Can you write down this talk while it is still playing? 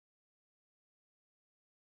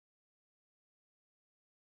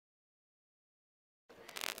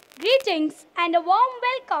Greetings and a warm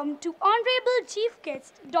welcome to Honorable Chief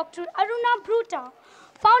Guest Dr. Aruna Bruta,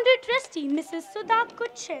 Founder Trustee Mrs. Sudha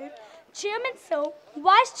Kutchel, Chairman Sir,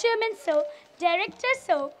 Vice Chairman Sir, Director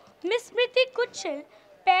Sir, Ms. Smriti Kutchel,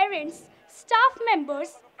 parents, staff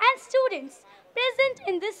members and students present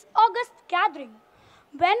in this August gathering.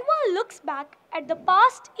 When one looks back at the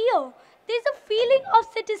past year, there is a feeling of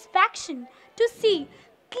satisfaction to see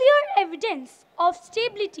clear evidence of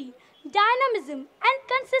stability, dynamism, and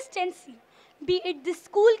consistency, be it the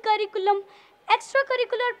school curriculum,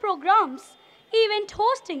 extracurricular programs, event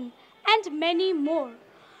hosting, and many more.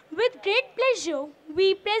 With great pleasure,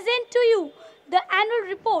 we present to you the annual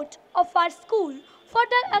report of our school for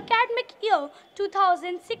the academic year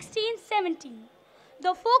 2016-17.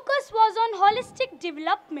 The focus was on holistic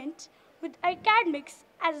development with academics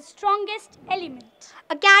as the strongest element.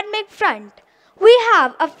 Academic front. We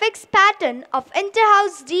have a fixed pattern of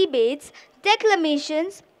inter-house debates,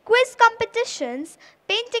 declamations, quiz competitions,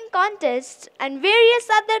 painting contests and various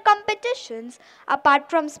other competitions apart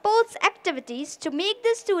from sports activities to make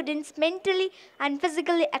the students mentally and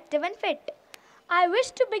physically active and fit. I wish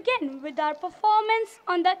to begin with our performance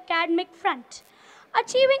on the academic front.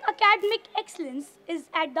 Achieving academic excellence is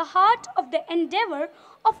at the heart of the endeavor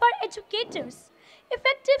of our educators.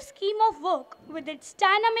 Effective scheme of work with its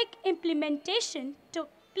dynamic implementation took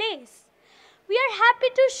place. We are happy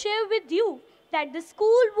to share with you that the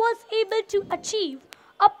school was able to achieve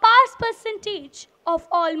a pass percentage of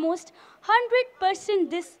almost 100%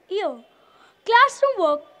 this year. Classroom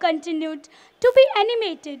work continued to be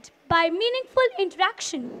animated by meaningful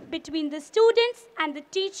interaction between the students and the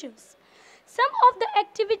teachers. Some of the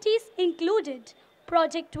activities included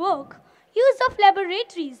project work, use of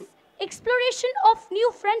laboratories, exploration of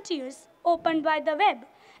new frontiers opened by the web,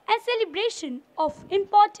 and celebration of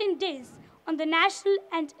important days on the national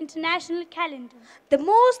and international calendar. The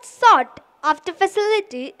most sought after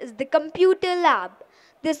facility is the computer lab.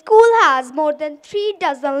 The school has more than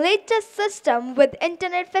 36 latest systems with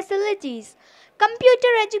internet facilities. Computer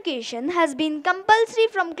education has been compulsory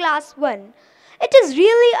from class 1. It is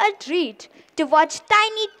really a treat to watch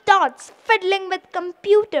tiny tots fiddling with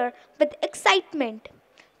computer with excitement.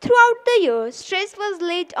 Throughout the year, stress was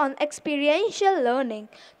laid on experiential learning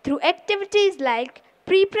through activities like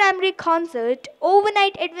pre-primary concert,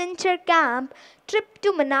 overnight adventure camp, trip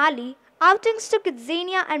to Manali, outings to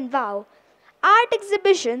Kidzania and Wow, art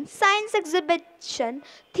exhibition, science exhibition,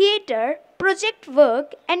 theatre, project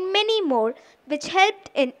work and many more which helped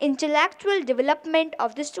in intellectual development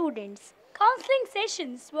of the students. Counseling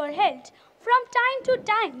sessions were held from time to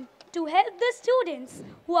time to help the students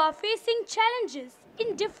who are facing challenges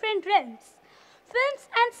in different realms. Films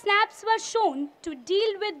and snaps were shown to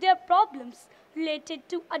deal with their problems related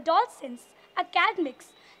to adolescence, academics,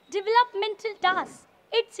 developmental tasks,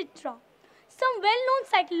 etc. Some well-known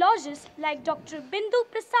psychologists like Dr. Bindu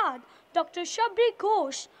Prasad, Dr. Shabri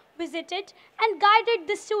Ghosh visited and guided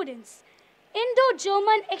the students.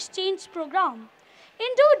 Indo-German Exchange Program.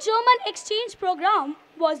 Indo-German Exchange Program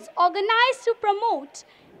was organized to promote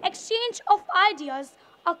exchange of ideas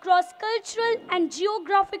across cultural and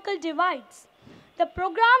geographical divides. The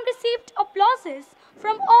program received applauses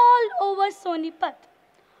from all over Sonipat.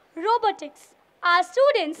 Robotics. Our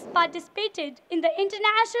students participated in the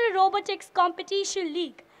International Robotics Competition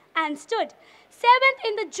League and stood 7th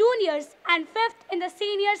in the juniors and 5th in the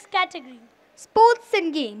seniors category. Sports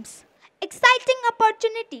and games. Exciting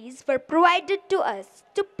opportunities were provided to us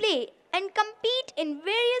to play and compete in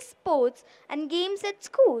various sports and games at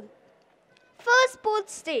school. First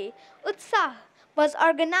Sports Day, Utsah, was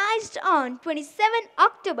organized on 27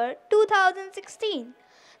 October 2016.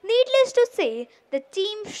 Needless to say, the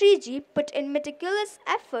team Shreejee put in meticulous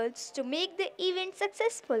efforts to make the event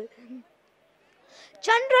successful.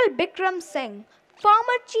 General Bikram Singh,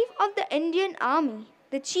 former Chief of the Indian Army,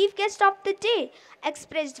 the chief guest of the day,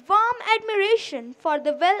 expressed warm admiration for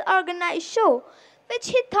the well-organized show, which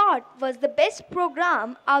he thought was the best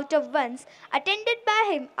program out of ones attended by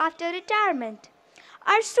him after retirement.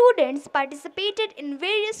 Our students participated in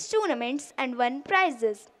various tournaments and won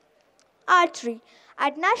prizes. Archery.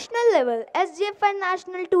 At national level, SGFI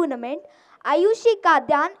National Tournament, Ayushi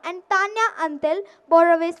Kadyan and Tanya Antel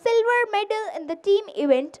bore away silver medal in the team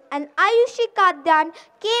event and Ayushi Kadyan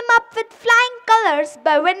came up with flying colors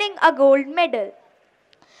by winning a gold medal.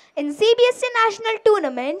 In CBSE National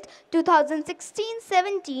Tournament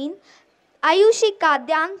 2016-17, Ayushi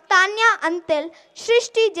Kadyan, Tanya Antel,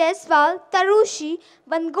 Shrishti Jaiswal, Tarushi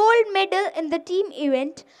won gold medal in the team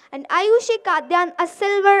event and Ayushi Kadyan a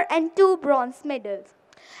silver and 2 bronze medals.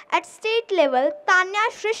 At state level, Tanya,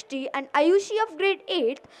 Shrishti and Ayushi of grade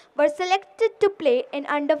 8th were selected to play in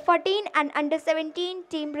under 14 and under 17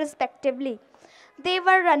 team respectively. They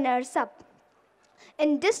were runners up.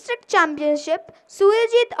 In district championship,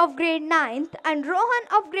 Surajit of grade 9th and Rohan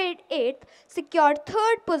of grade 8th secured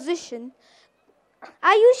third position.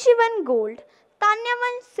 Ayushi won gold, Tanya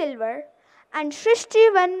won silver, and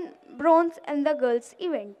Shrishti won bronze in the girls'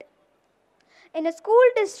 event. In a school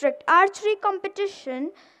district archery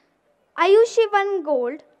competition, Ayushi won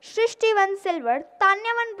gold, Shrishti won silver,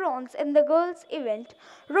 Tanya won bronze in the girls' event.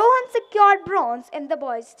 Rohan secured bronze in the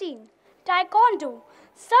boys' team. Taekwondo.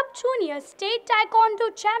 Sub-Junior State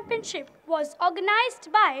Taekwondo Championship was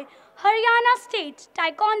organized by Haryana State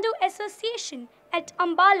Taekwondo Association at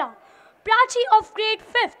Ambala. Prachi of grade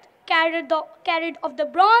 5th carried off the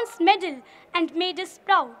bronze medal and made us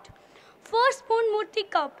proud. First Murthy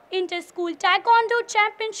Cup Inter-School Taekwondo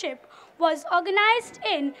Championship was organized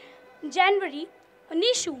in January.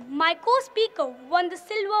 Nishu, my co-speaker, won the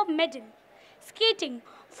silver medal. Skating.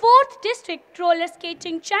 4th District Roller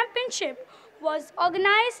Skating Championship was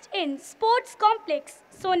organized in Sports Complex,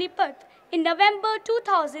 Sonipat in November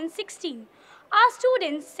 2016. Our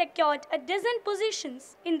students secured a dozen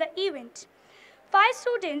positions in the event. 5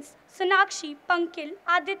 students, Sonakshi, Pankil,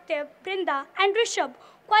 Aditya, Brinda and Rishabh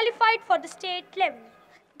qualified for the state level.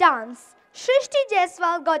 Dance. Shrishti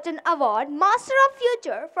Jaiswal got an award, Master of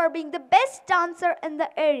Future, for being the best dancer in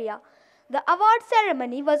the area. The award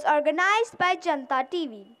ceremony was organized by Janta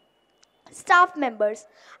TV. Staff members.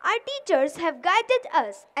 Our teachers have guided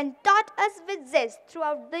us and taught us with zest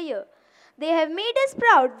throughout the year. They have made us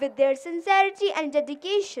proud with their sincerity and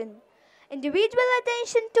dedication. Individual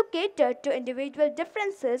attention to cater to individual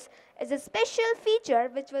differences is a special feature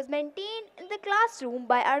which was maintained in the classroom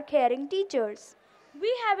by our caring teachers.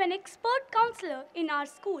 We have an expert counselor in our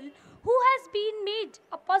school who has been made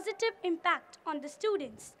a positive impact on the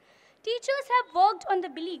students. Teachers have worked on the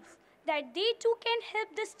belief that they too can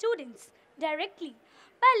help the students directly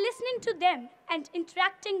by listening to them and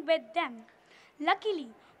interacting with them. Luckily,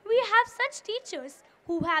 we have such teachers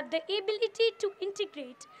who have the ability to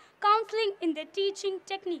integrate counseling in their teaching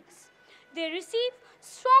techniques. They receive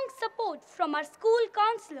strong support from our school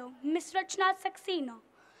counselor, Ms. Rachna Saxena.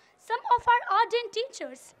 Some of our ardent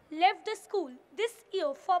teachers left the school this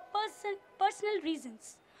year for personal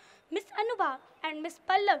reasons. Ms. Anubha and Ms.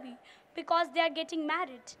 Pallavi because they are getting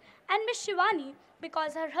married, and Ms. Shivani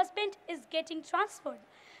because her husband is getting transferred.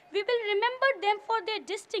 We will remember them for their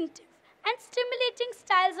distinctive and stimulating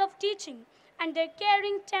styles of teaching and their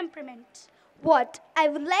caring temperament. What I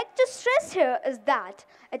would like to stress here is that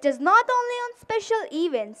it is not only on special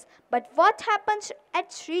events, but what happens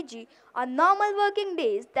at Shreejee on normal working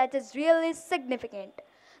days that is really significant.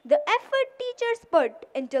 The effort teachers put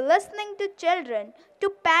into listening to children, to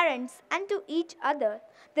parents, and to each other,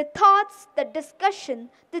 the thoughts, the discussion,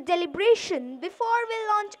 the deliberation before we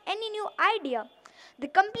launch any new idea, the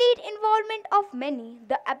complete involvement of many,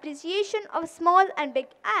 the appreciation of small and big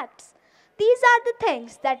acts. These are the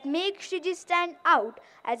things that make Shreejee stand out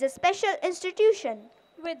as a special institution.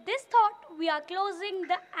 With this thought, we are closing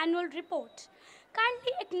the annual report.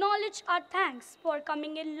 Kindly acknowledge our thanks for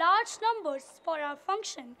coming in large numbers for our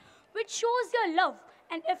function, which shows your love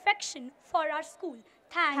and affection for our school.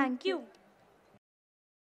 Thank you.